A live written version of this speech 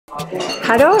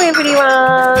Hello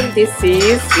everyone, this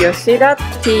is Yoshida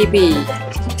TV.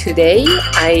 Today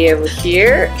I am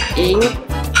here in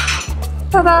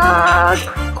tada!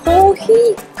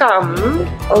 Coffee can.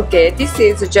 Okay, this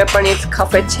is a Japanese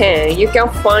cafe chain. You can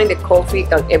find the coffee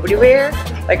can everywhere,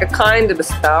 like a kind of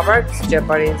Starbucks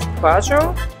Japanese version.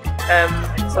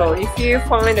 So if you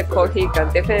find a coffee can,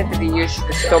 definitely you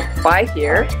should stop by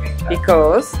here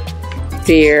because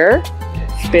their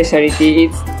specialty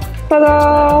is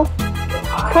tada!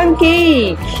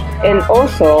 Pancake! And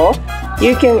also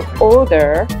you can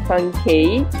order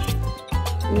pancake.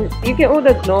 You can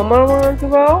order normal one as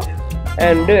well.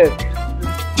 And look,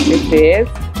 this is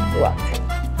what?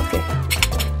 Okay.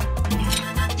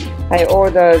 I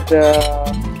ordered the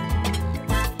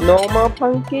normal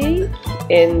pancake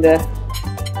and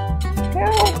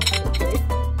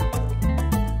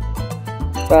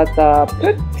butter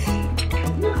put,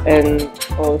 and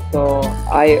also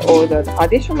I ordered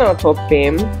additional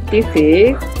topping. This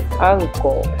is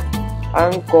Anko.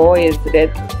 Anko is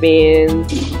red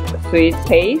beans sweet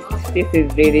taste. This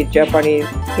is really Japanese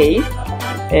taste,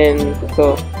 and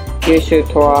so you should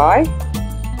try.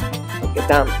 Okay,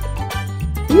 done.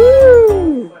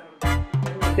 Woo!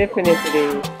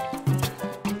 Definitely.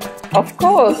 Of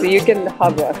course, you can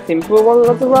have a simple one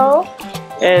as well,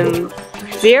 and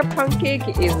their pancake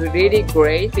is really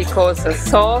great because it's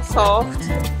so soft,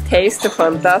 tastes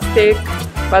fantastic,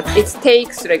 but it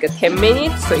takes like 10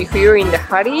 minutes, so if you're in the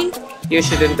hurry, you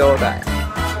shouldn't do that.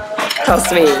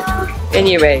 Trust me.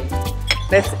 Anyway,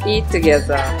 let's eat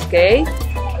together, okay?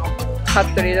 Cut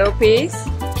a little piece.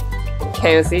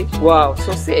 Can you see? Wow,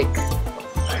 so thick.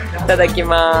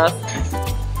 Itadakimasu.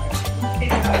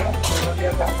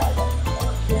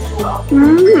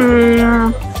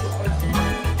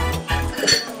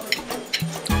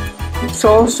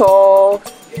 So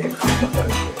soft.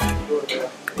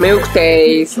 Milk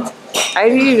taste. I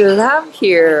really love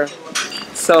here.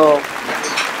 So,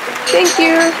 thank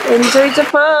you. Enjoy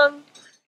Japan.